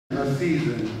A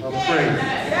season of praise.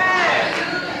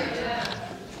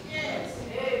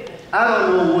 I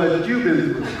don't know what you've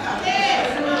been through,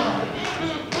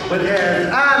 but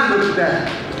as I look back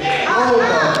over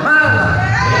my life,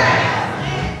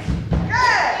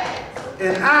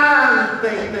 and I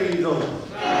think things over,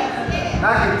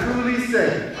 I can truly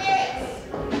say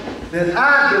that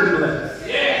I've been blessed.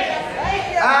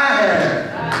 I have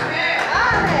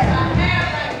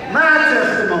my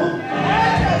testimony.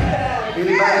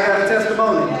 Anybody got a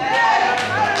testimony?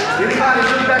 Anybody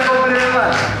look back over their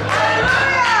life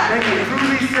and can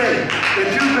truly say that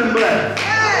you've been blessed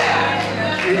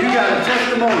and you got a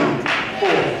testimony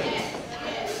for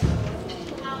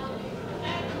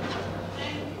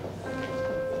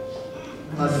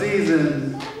a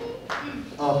season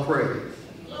of praise.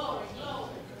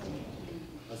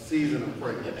 A season of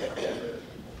praise.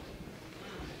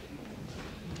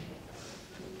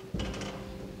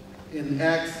 In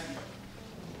Acts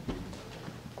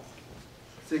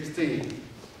 16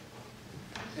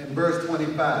 and verse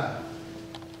 25,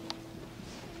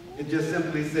 it just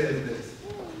simply says this.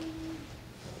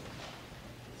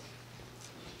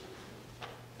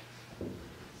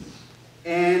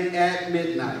 And at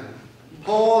midnight,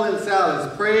 Paul and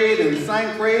Silas prayed and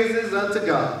sang praises unto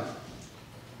God,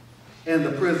 and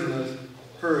the prisoners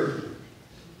heard them.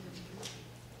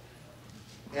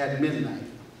 At midnight,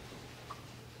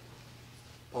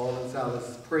 Paul and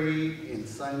Silas prayed and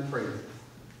sang praises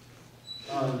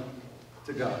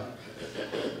unto God.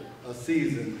 A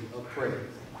season of praise.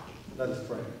 Let us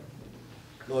pray.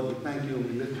 Lord, we thank you and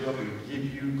we lift you up and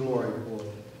give you glory for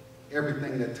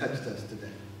everything that touched us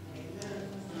today. Amen.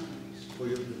 For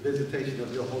the visitation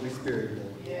of your Holy Spirit,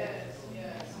 Lord. Yes,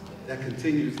 yes. That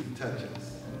continues to touch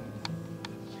us.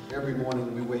 Every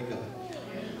morning we wake up.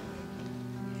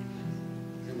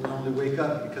 And we only wake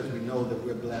up because we know that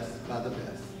we're blessed by the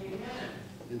best.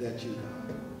 And that you know.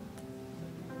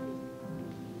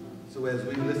 So as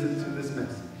we listen to this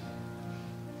message,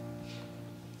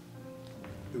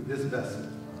 through this vessel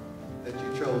that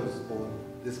you chose for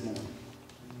this morning,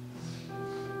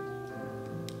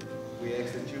 we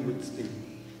ask that you would speak.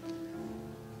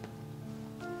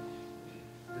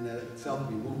 And that itself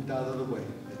be moved out of the way,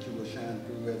 that you will shine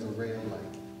through as a ray of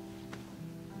light.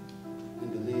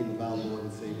 In the name of our Lord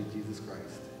and Savior, Jesus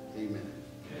Christ. Amen.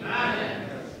 Amen.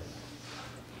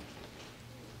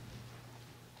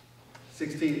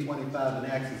 16:25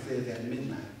 in Acts, it says, at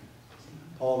midnight,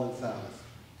 Paul and Silas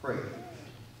prayed,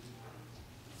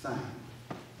 sang,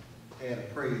 had a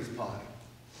praise party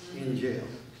in jail.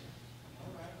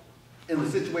 And the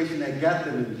situation that got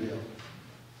them in jail,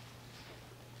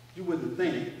 you wouldn't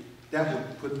think that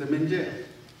would put them in jail.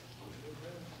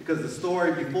 Because the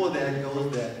story before that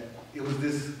goes that it was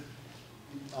this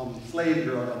slave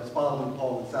girl that was following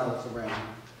Paul and Silas around.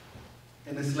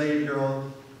 And the slave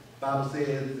girl, Bible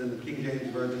says in the King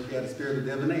James Version, she had a spirit of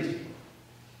divination.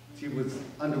 She was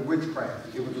under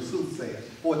witchcraft. She was a soothsayer,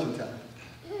 fortune teller.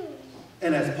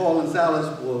 And as Paul and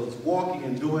Silas was walking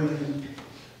and doing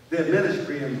their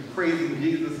ministry and praising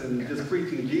Jesus and just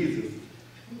preaching Jesus,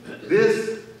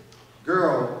 this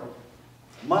girl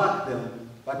mocked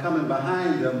them by coming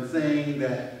behind them saying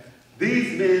that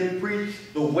these men preach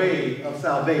the way of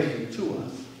salvation to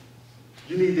us.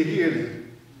 You need to hear them.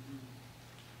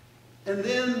 And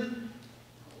then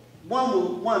one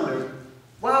would wonder,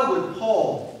 why would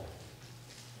Paul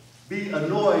be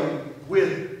annoyed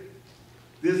with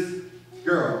this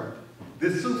girl,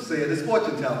 this soothsayer, this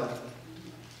fortune teller,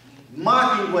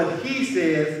 mocking what he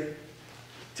says,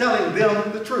 telling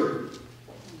them the truth?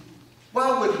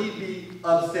 Why would he be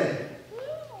upset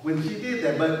when she did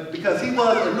that? But because he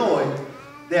was annoyed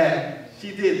that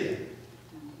she did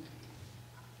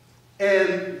that.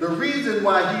 And the reason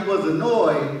why he was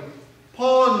annoyed,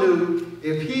 Paul knew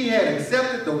if he had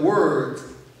accepted the words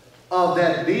of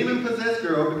that demon-possessed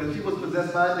girl, because she was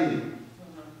possessed by a demon,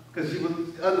 because she was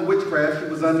under witchcraft, she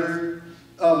was under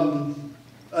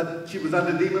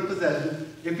demon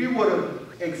possession. If he would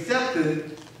have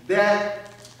accepted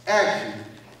that action,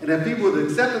 and if he would have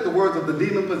accepted the words of the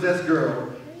demon-possessed girl,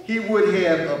 he would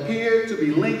have appeared to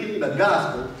be linking the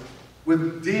gospel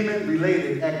with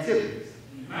demon-related activities.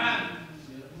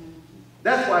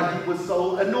 That's why he was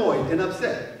so annoyed and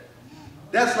upset.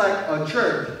 That's like a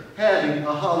church having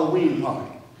a Halloween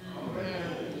party.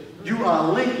 You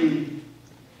are linking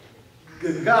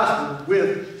the gospel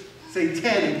with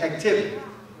satanic activity.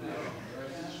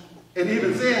 And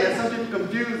even saying that, some people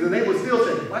confused and they would still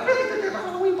say, why can't they have a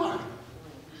Halloween party?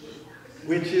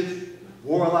 Witches,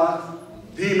 warlocks,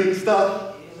 demon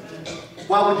stuff.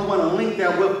 Why would you want to link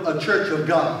that with a church of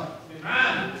God?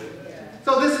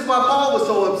 So this is why Paul was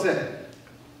so upset.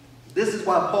 This is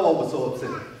why Paul was so upset.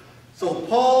 So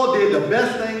Paul did the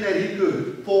best thing that he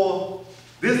could for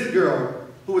this girl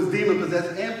who was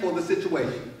demon-possessed and for the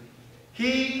situation.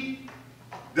 He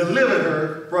delivered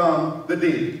her from the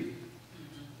demon.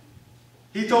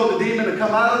 He told the demon to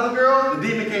come out of the girl. The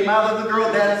demon came out of the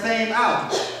girl that same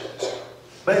hour.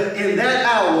 But in that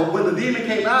hour, when the demon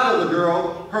came out of the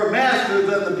girl, her masters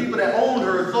and the people that owned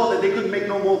her saw that they couldn't make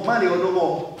no more money or no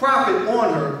more profit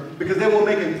on her because they were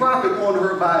making profit on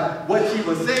her by what she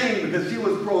was saying because she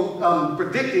was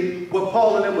predicting what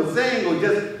Paul and them were saying or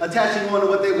just attaching on to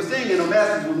what they were saying, and the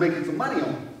masters were making some money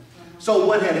on her. So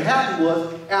what had happened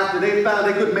was, after they found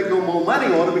they couldn't make no more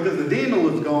money on her because the demon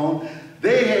was gone,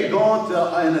 they had gone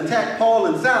to and attacked Paul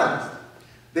and Silas.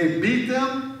 They beat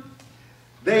them.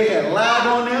 They had lied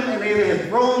on them, and they had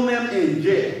thrown them in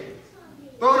jail.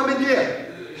 Thrown them in jail.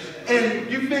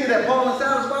 And you figure that Paul and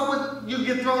Silas, why would you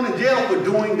get thrown in jail for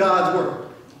doing God's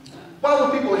work? Why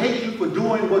would people hate you for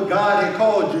doing what God had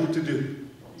called you to do?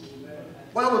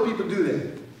 Why would people do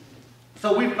that?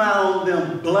 So we found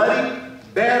them bloody,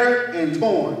 battered, and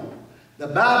torn. The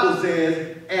Bible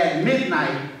says at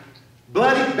midnight,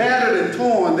 bloody, battered, and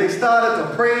torn, they started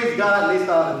to praise God and they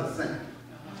started to sing.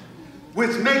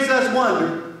 Which makes us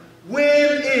wonder,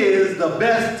 when is the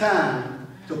best time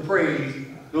to praise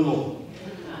the Lord?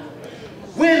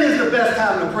 When is the best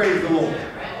time to praise the Lord?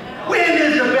 When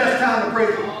is the best time to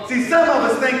praise the Lord? See, some of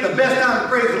us think the best time to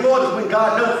praise the Lord is when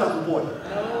God does something for you.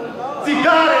 See,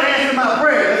 God had answered my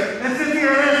prayers, and since he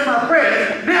had answered my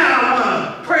prayers, now I want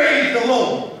to praise the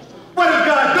Lord. What if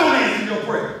God don't answer your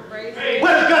prayer?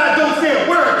 What if God don't say a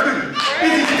word to you?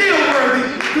 Is he still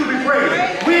worthy to be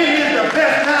praised? When is the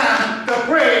best time to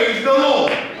praise the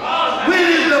Lord? When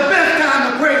is the best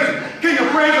time to praise him? Can you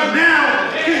praise him now?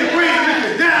 Can you praise him if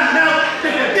you're down and out? If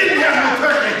you didn't have no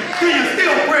turkey, can you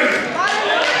still praise him?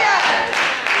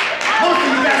 Most of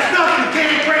you got stuff you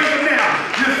can't praise him now.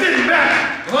 You're sitting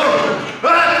back. Oh,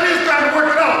 I'm just trying to work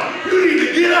it out. You need to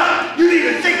get up. You need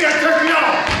to take that turkey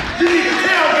off. You need to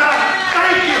tell God,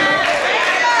 thank you.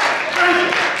 Thank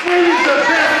you. When is the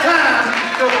best time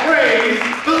to praise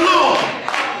the Lord?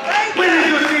 When is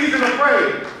your season of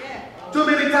praise? Too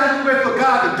many times we wait for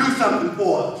God to do something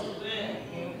for us.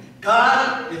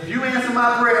 God, if you answer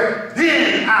my prayer,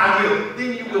 then I will.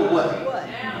 Then you will what?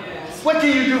 What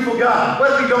can you do for God?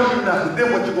 What if he don't do nothing?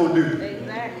 Then what you going to do?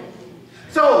 Exactly.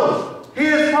 So,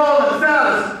 here's Paul and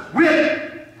Silas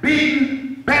whipped,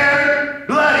 beaten, battered,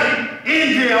 bloody,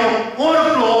 in jail, on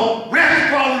the floor, rats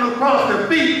crawling across their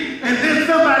feet, and then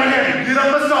somebody had to get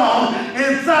up a song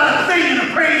and start singing and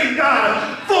praising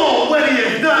God for what he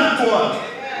has done for us.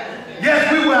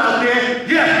 Yes, we were out there.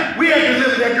 Yes, we had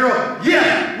delivered that girl.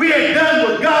 Yes, we had done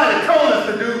what God had told us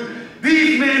to do.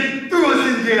 These men threw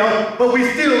us in jail, but we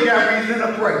still got reason to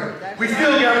pray. We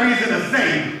still got reason to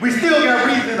sing. We still got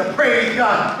reason to praise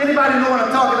God. Anybody know what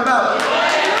I'm talking about?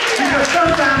 Because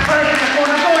sometimes praise is not going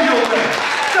to go your way.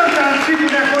 Sometimes people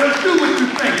are not going to do what you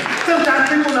think. Sometimes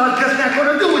people are just not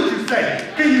going to do what you say.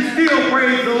 Can you still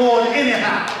praise the Lord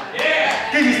anyhow?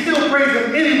 Can you still praise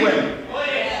him anyway?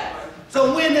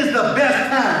 So when is the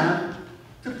best time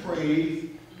to praise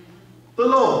the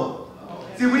Lord?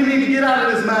 See, we need to get out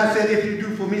of this mindset, if you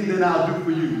do for me, then I'll do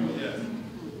for you.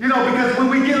 You know, because when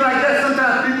we get like that,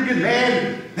 sometimes people get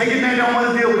mad. They get mad, they don't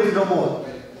want to deal with you no more.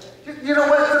 You know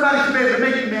what? Somebody should be able to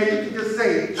make you mad. You can just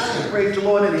say, I can praise the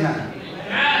Lord anyhow.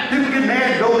 People get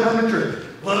mad, don't come to church.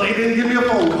 Well, they didn't give me a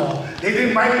phone call. They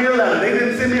didn't write me a letter. They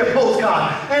didn't send me a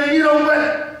postcard. And you know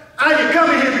what? Are you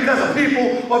coming here because of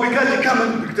people or because you're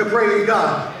coming to praise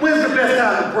God? When's the best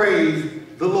time to praise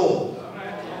the Lord?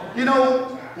 You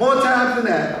know, more times than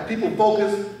that, people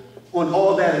focus on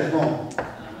all that is wrong.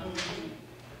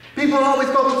 People always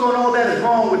focus on all that is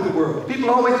wrong with the world.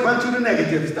 People always run to the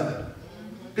negative stuff.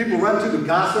 People run to the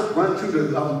gossip, run to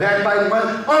the backbiting,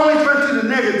 always run to the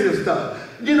negative stuff.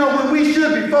 You know, when we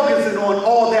should be focusing on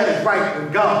all that is right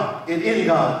with God and in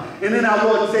God and in our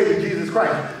Lord and Savior Jesus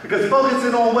Christ. Because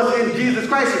focusing on what's in Jesus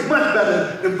Christ is much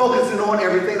better than focusing on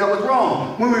everything that was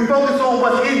wrong. When we focus on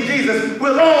what's in Jesus,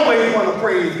 we'll always want to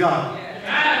praise God.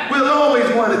 We'll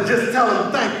always want to just tell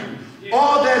him thank you.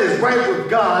 All that is right with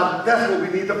God, that's what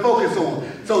we need to focus on.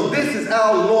 So this is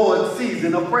our Lord's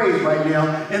season of praise right now.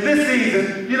 And this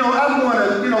season, you know, I want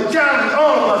to, challenge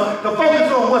all of us to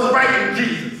focus on what's right in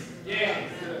Jesus.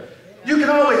 You can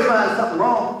always find something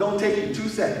wrong. Don't take you 2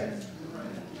 seconds.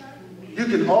 You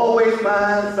can always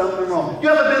find something wrong. You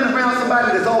ever been around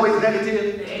somebody that's always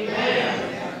negative?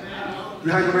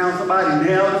 You hang around somebody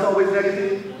now that's always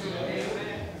negative?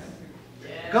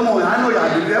 Come on, I know y'all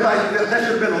do. Everybody, that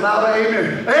should have been a louder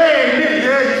amen. Amen,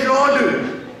 yeah, you sure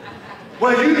do.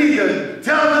 Well, you need to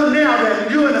Tell them now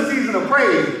that you're in a season of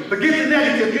praise. Forget the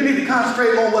negative. You need to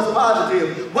concentrate on what's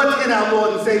positive, what's in our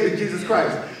Lord and Savior Jesus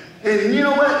Christ. And you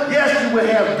know what? Yes, you will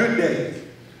have good days.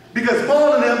 Because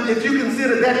Paul and them, if you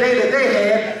consider that day that they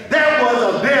had, that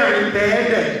was a very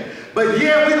bad day. But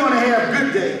yeah, we're going to have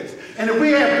good days. And if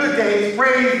we have good days,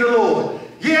 praise the Lord.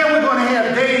 Yeah, we're going to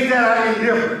have days that are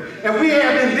indifferent. If we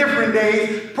have indifferent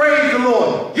days, praise the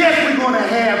Lord. Yes, we're going to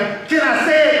have, can I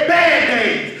say it, bad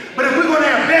days. But if we're going to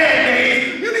have bad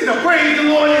days, you need to praise the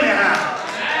Lord anyhow.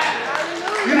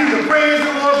 You need to praise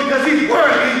the Lord because he's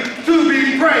worthy to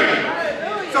be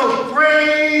praised. So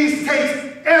praise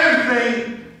takes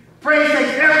everything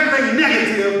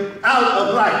negative out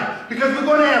of life. Because we're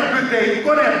going to have good days,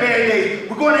 we're going to have bad days,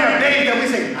 we're going to have days that we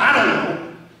say, I don't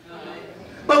know.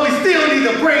 But we still need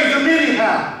to praise him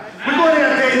anyhow. We're going to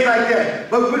have days like that.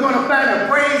 But we're going to find that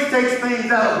praise takes things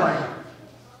out of life.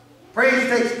 Praise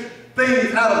takes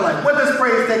things out of life. What does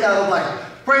praise take out of life?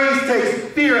 Praise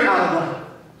takes fear out of life.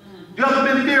 You ever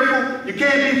been fearful? You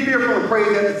can't be fearful and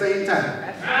praise at the same time.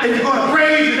 Right. If you're going to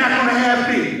praise, you're not going to have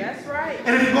fear. That's right.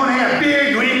 And if you're going to have fear,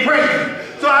 you ain't praising.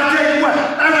 So I tell you what,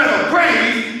 I'd rather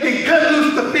praise and cut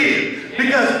loose the fear.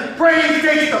 Because praise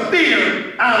takes the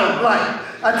fear out of life.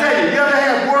 I tell you, you ever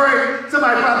have worry?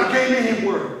 Somebody probably came in here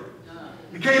worried.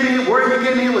 You came in here worried, you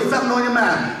came in here with something on your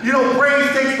mind. You know, praise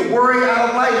takes the worry out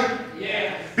of life.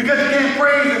 Yeah. Because you can't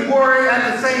praise and worry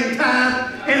at the same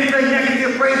time. Anything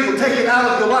negative, praise will take it out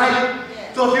of your life.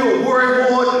 So if you're a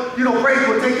worrywart, you know, praise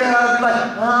will take that out of your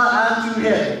life. I'm too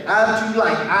heavy. I'm too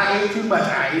light. I ate too much.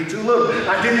 I ate too little.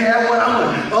 I didn't have what I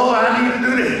wanted. Oh, I need to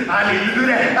do this. I need to do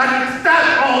that. I need to stop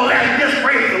all that and just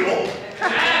praise the Lord.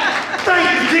 Thank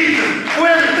you, Jesus, for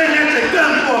everything that you've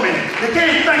done for me. You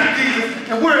can't thank Jesus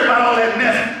and worry about all that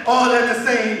mess all at the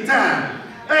same time.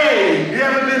 Hey, you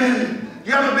ever been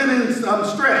in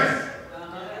stress?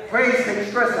 Praise takes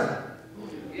stress out.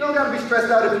 You don't got to be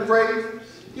stressed out if you praise.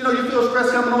 You know, you feel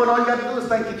stress coming on, all you got to do is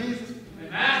thank you, Jesus.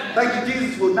 Thank you,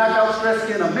 Jesus will knock out stress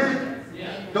in a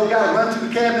minute. Don't got to run to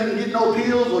the cabinet and get no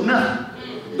pills or nothing.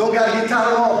 Don't got to get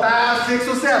Tylenol 5, 6,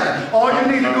 or 7. All you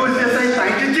need to do is just say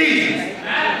thank you, Jesus.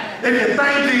 If you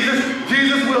thank Jesus,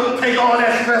 Jesus will take all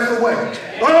that stress away.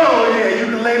 Oh, yeah, you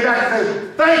can lay back and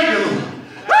say, thank you, Lord.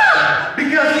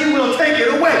 Because he will take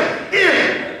it away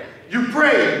if you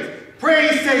praise.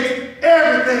 Praise takes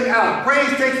everything out. Praise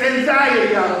takes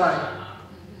anxiety out of life.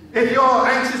 If you're all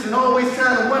anxious and always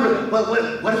trying to wonder,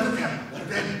 what is this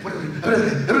happening? What is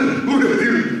that?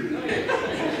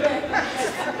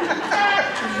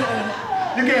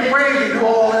 You can't praise and do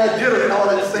all that jittering all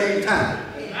at the same time.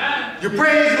 You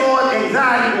praise Lord,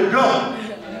 anxiety will go.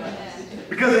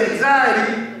 Because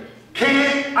anxiety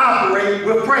can't operate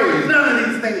with praise. None of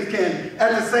these things can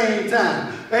at the same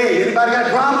time. Hey, anybody got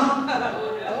drama?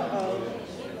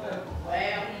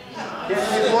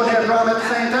 Can't people have drama at the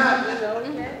same time?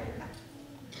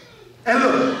 And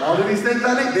look, all of these things,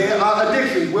 I think, they are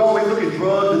addictions. We always look at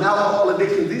drugs and alcohol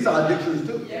addictions. These are addictions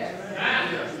too.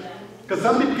 Because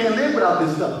some people can't live without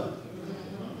this stuff.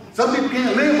 Some people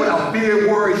can't live without fear,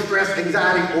 worry, stress,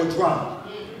 anxiety, or drama.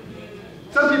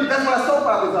 Some people, that's why soap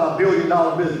operas are $1 billion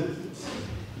business.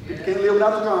 People can't live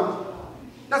without the drama.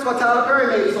 That's why Tyler Perry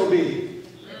made it so big.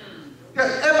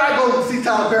 Everybody goes to see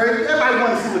Tyler Perry. Everybody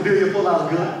wants to see Madea pull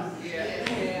out a gun.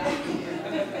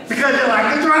 Because they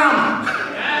like the drama.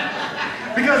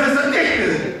 Because it's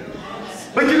addictive.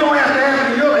 But you don't have to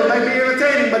have it in your life. It might be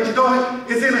entertaining, but you don't.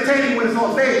 It's entertaining when it's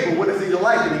on stage, but when it's in your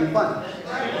life, it ain't funny.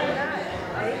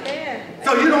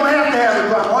 So you don't have to have the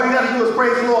drama. All you got to do is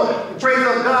praise the Lord. The praise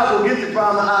of God will get the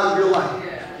drama out of your life.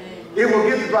 It will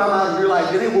get the drama out of your life,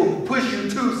 and it will push you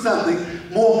to something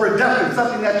more productive,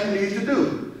 something that you need to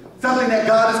do, something that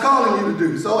God is calling you to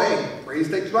do. So hey, praise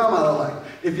takes drama out of life.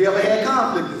 If you ever had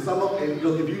conflict, look,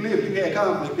 if you lived, you had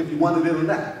conflict, if you wanted it or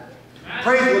not.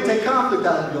 Praise will take conflict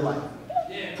out of your life.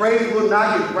 Praise will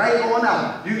knock it right on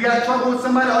out. You got trouble with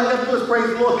somebody, all you have to do is praise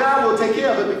the Lord. God will take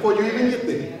care of it before you even get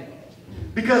there.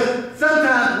 Because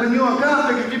sometimes when you're in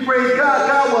conflict, if you praise God,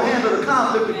 God will handle the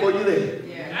conflict before you're there.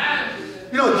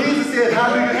 You know, Jesus said,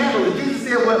 how do you handle it? Jesus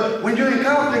said, well, when you're in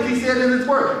conflict, he said in his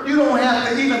word, you don't have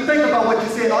to even think about what you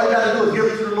said. All you got to do is give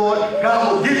it to the Lord.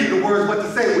 God will give you the words what to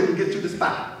say when you get to the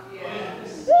spot.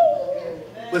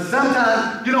 But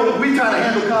sometimes, you know, we try to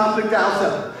handle conflict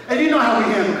ourselves. And you know how we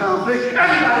handle conflict.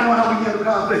 Everybody knows how we handle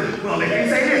conflict. Well, if he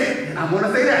say this, then I'm going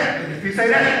to say that. And if he say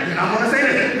that, then I'm going to say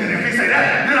this. And if he say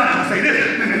that, then I'm going to say this.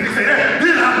 And if he say that,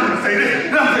 then I'm going to say this.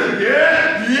 And I'm saying,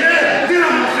 yeah, then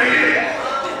I'm going to say this.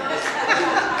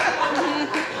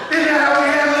 Isn't that how we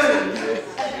handle it?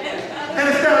 And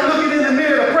instead of looking in the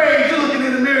mirror to praise, you're looking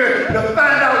in the mirror to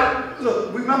find out.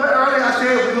 Look, remember earlier I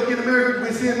said we look in the mirror,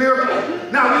 we see a miracle.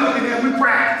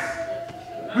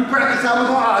 We practice how we're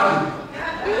going to argue.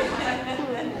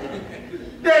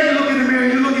 Then you look in the mirror,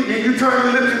 you look at me, you turn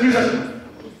your lips and you like,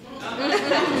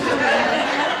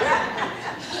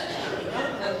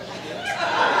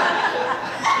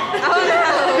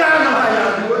 y'all know how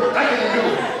y'all do it. I can't do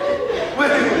it.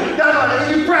 Y'all know that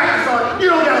you practice on it. You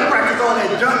don't got to practice all that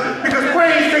junk because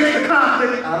praise takes the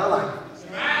conflict out of life.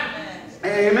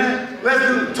 Amen. Let's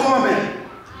do torment.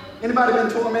 Anybody been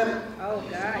tormented? Oh,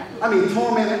 God. I mean,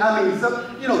 tormented.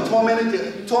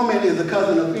 Tormented. Torment is a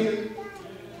cousin of fear.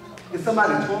 If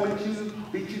somebody torments you,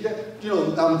 beat you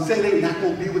down, say they're not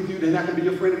going to be with you, they're not going to be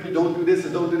your friend if you don't do this or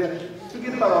don't do that.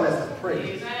 Forget about all that stuff.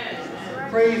 Praise.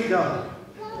 Praise God.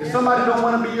 If somebody don't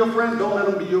want to be your friend, don't let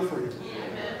them be your friend.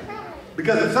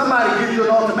 Because if somebody gives you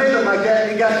an ultimatum like that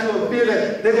and got you a fear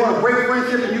that they're going to break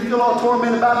friendship and you feel all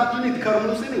tormented about it, you need to cut them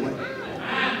loose anyway.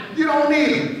 You don't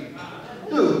need them.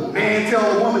 Dude, man tell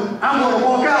a woman, I'm going to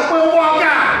walk out. Well, walk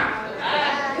out.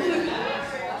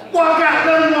 Walk out.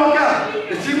 Let them walk out.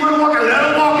 If she want to walk out, let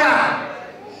her walk out.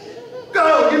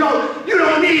 Go. You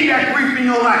don't need that grief in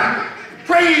your life.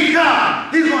 Praise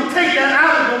God. He's going to take that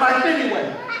out of your life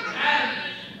anyway.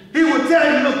 He will tell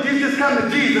you, look, you just come to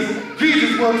Jesus.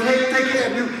 Jesus will take care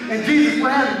of you. And Jesus will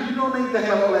have you. You don't need to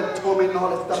have all that torment and all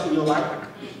that stuff in your life.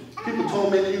 People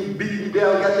torment you, beat you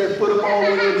down, got their foot up all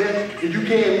the way there, and you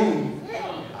can't move.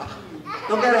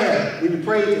 Don't gotta have it. When you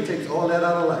praise, it takes all that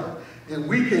out of life. And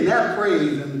we cannot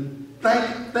praise and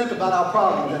think about our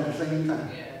problems at the same time.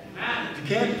 You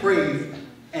can't praise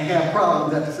and have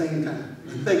problems at the same time.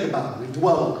 And think about them and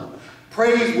dwell on them.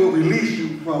 Praise will release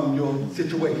you from your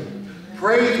situation.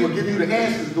 Praise will give you the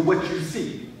answers to what you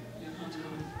see.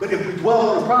 But if we dwell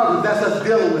on the problems, that's us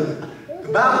dealing with it.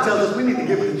 The Bible tells us we need to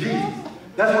give it to Jesus.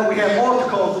 That's why we have altar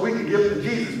calls so we can give it to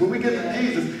Jesus. When we give it to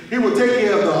Jesus, he will take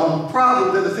care of the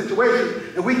problems and the situation,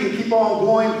 and we can keep on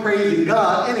going praising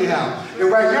God anyhow. And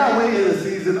right now, we're in a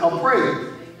season of praise.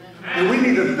 And we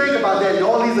need to think about that. And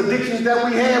all these addictions that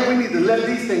we have, we need to let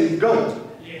these things go.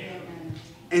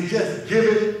 And just give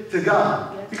it to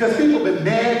God. Because people have been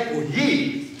mad for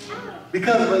years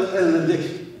because of an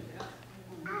addiction.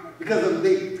 Because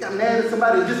they got mad at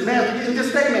somebody, just mad for years, and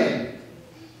just stay mad.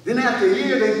 Then after a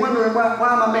year, they're wondering, why am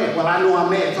I mad? Well, I know I'm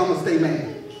mad, so I'm going to stay mad.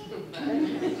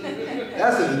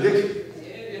 That's an addiction.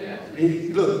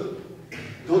 And look,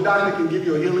 no doctor can give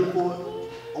you a healing for it,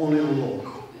 only the Lord.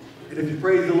 And if you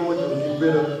praise the Lord, you'll get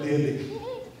rid of the addiction.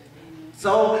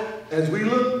 So, as we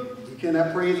look, we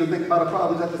cannot praise and think about our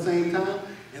problems at the same time.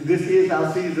 And this is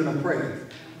our season of praise.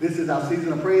 This is our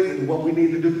season of praise, and what we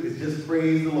need to do is just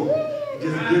praise the Lord.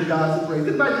 Just give God some praise.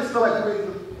 Everybody just feel like praising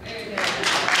Him?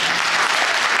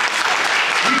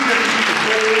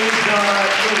 Praise God.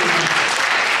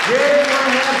 Yeah, you're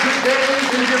going to have good days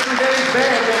and different days,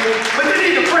 bad days, but you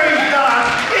need to praise God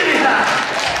anyhow.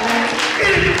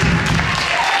 You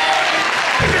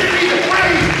just need to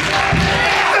praise.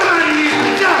 Somebody needs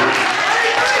to jump.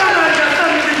 Somebody got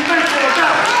something to be thankful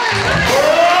about.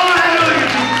 Oh, I know you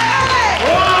do.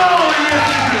 Oh, yes,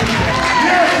 you do.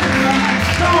 Yes, you do.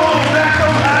 Come on, back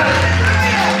on high.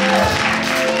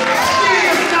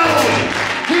 Jesus knows.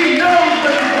 He knows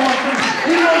what you're going through.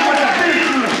 He knows what you've been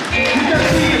through. You just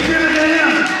need to give it to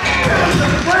him. Give him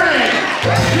some praise.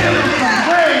 Give him some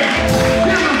praise.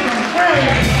 Give him some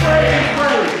praise. Praise,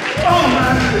 praise. Oh, my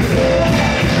goodness.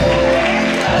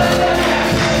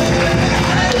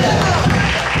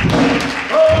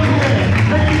 Oh,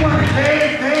 yeah. Make you want to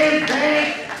dance, dance,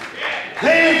 dance.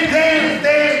 Dance, dance,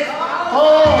 dance.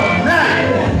 All night.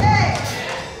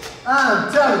 I'm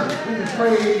telling you, we can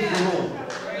praise the Lord.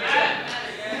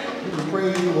 We can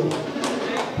praise the Lord.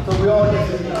 So we all need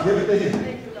to give it to him.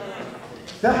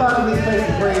 Step out of this place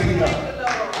and praise him up.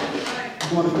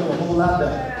 You're going to feel a whole lot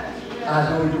better. I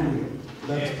know you will.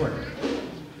 Let's pray.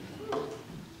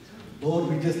 Lord,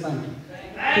 we just thank you.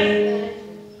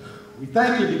 We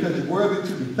thank you because you're worthy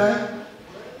to be thanked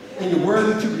and you're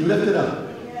worthy to be lifted up.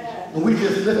 And we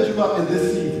just lift you up in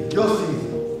this season, your season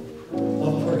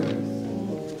of praise.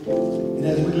 And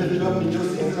as we lift you up in your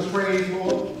season of praise,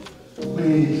 Lord, we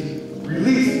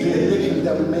release the addictions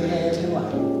that we may have in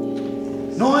life.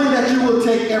 Knowing that you will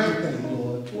take everything,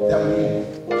 Lord, that we have.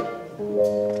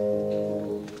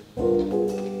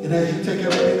 And as you take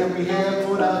everything that we have,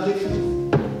 Lord, our addictions,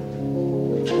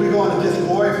 we're going to just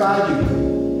glorify you.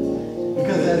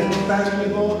 Because as we thank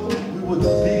you, Lord, we will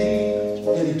be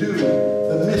and do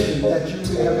the mission that you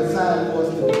have assigned for us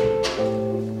to do.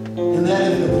 And that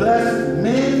is to bless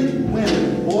men,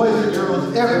 women, boys and girls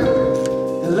everywhere.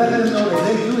 And let them know that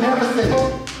they do have a Savior.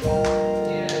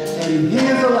 And he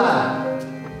is alive.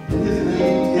 And his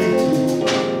name is Jesus.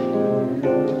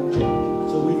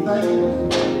 So we thank you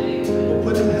for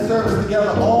putting this service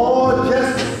together all all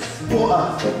just for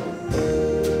us.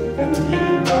 And we give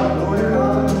you God glory and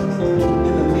honor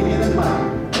in the meaning and might,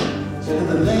 in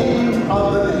the name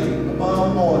of the name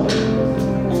above all names,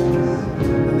 the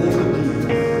name of Jesus.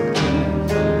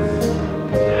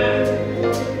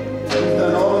 He's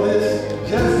done all of this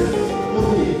just for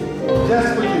me, just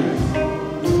for you.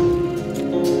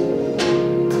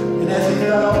 And as he's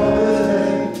done all of this, and as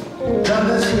he's done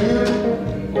this for you,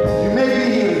 you may be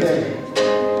here today,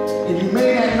 and you may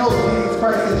not know Jesus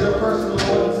Christ as your personal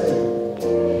Lord and Savior.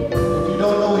 If you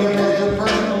don't know him as your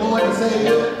personal Lord and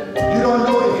Savior, you don't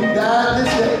know if you died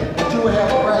this day that you will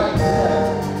have a right to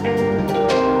heaven.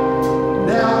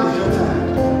 Now is your time.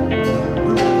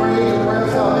 We will pray the prayer of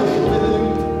salvation with you,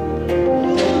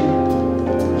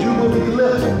 and you will be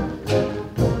delivered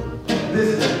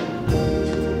this day.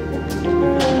 If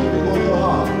you go to your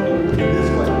heart this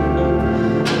way.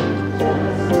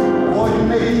 Or you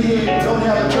may be here and don't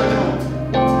have a church home.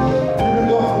 You've been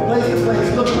going from place to place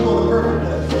looking for the perfect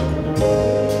place.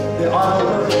 There are no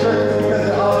perfect churches because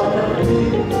there are no perfect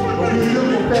people. But we still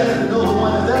confess to know the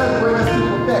one that does bring us to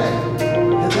perfection.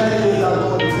 And that is our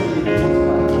Lord and Savior, Jesus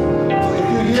Christ. So if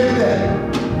you're here today,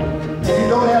 and you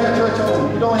don't have a church home,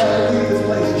 you don't have to leave this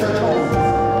place, church home.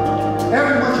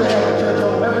 Everyone should have a church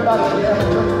home. Everybody should have a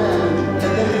church family.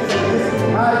 And they can say, this is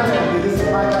my family, this is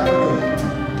my congregation.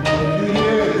 If you're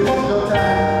here, this is your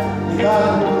time, and God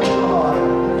will move your heart.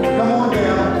 Come on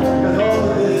down, because all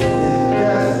of this is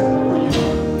just for you.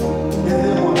 Is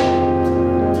there one?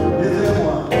 Is there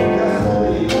one? Just for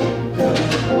me. Just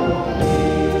for me.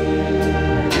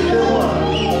 Is there one?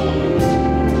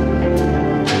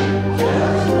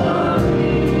 Just for me.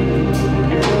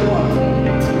 Is there one?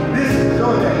 This is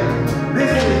your day.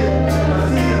 This is a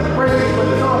season of praise, but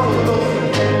it's also a little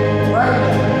season. Right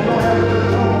now, you don't have a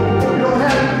church home. You don't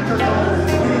have a church home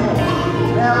anymore.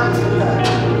 Now is the time.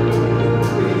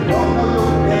 If you don't know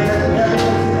your dad,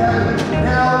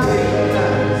 now is the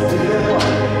time. Is there one?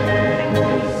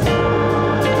 Is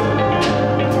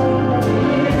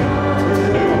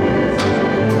there one?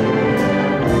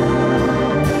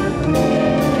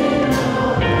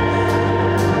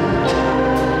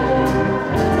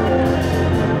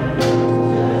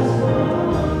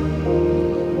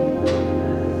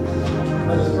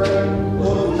 Let us pray.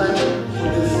 Lord, we thank you for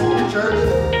this church.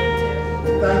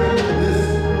 Thank you for this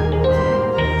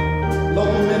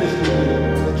local ministry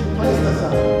that you placed us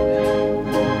on.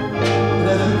 And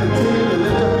as we continue to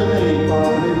lift up your name,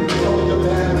 Father, may we hold your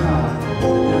banner high.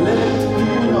 And let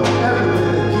people know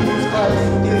everywhere that Jesus Christ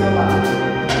is alive.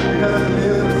 Because he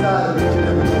lives inside of each and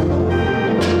every one of us.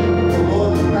 So Lord,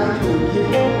 we thank you and give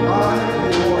you honor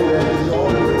and glory that is your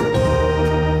word.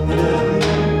 And as we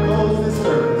close this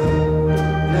service,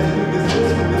 and as we dismiss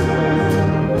from this place,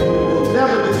 we will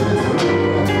never dismiss from this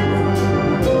place.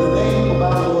 In the name of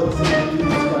our Lord and Savior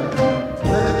Jesus Christ.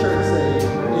 Let the church say,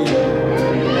 Amen.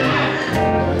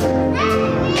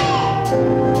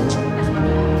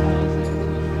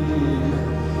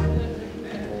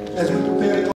 As we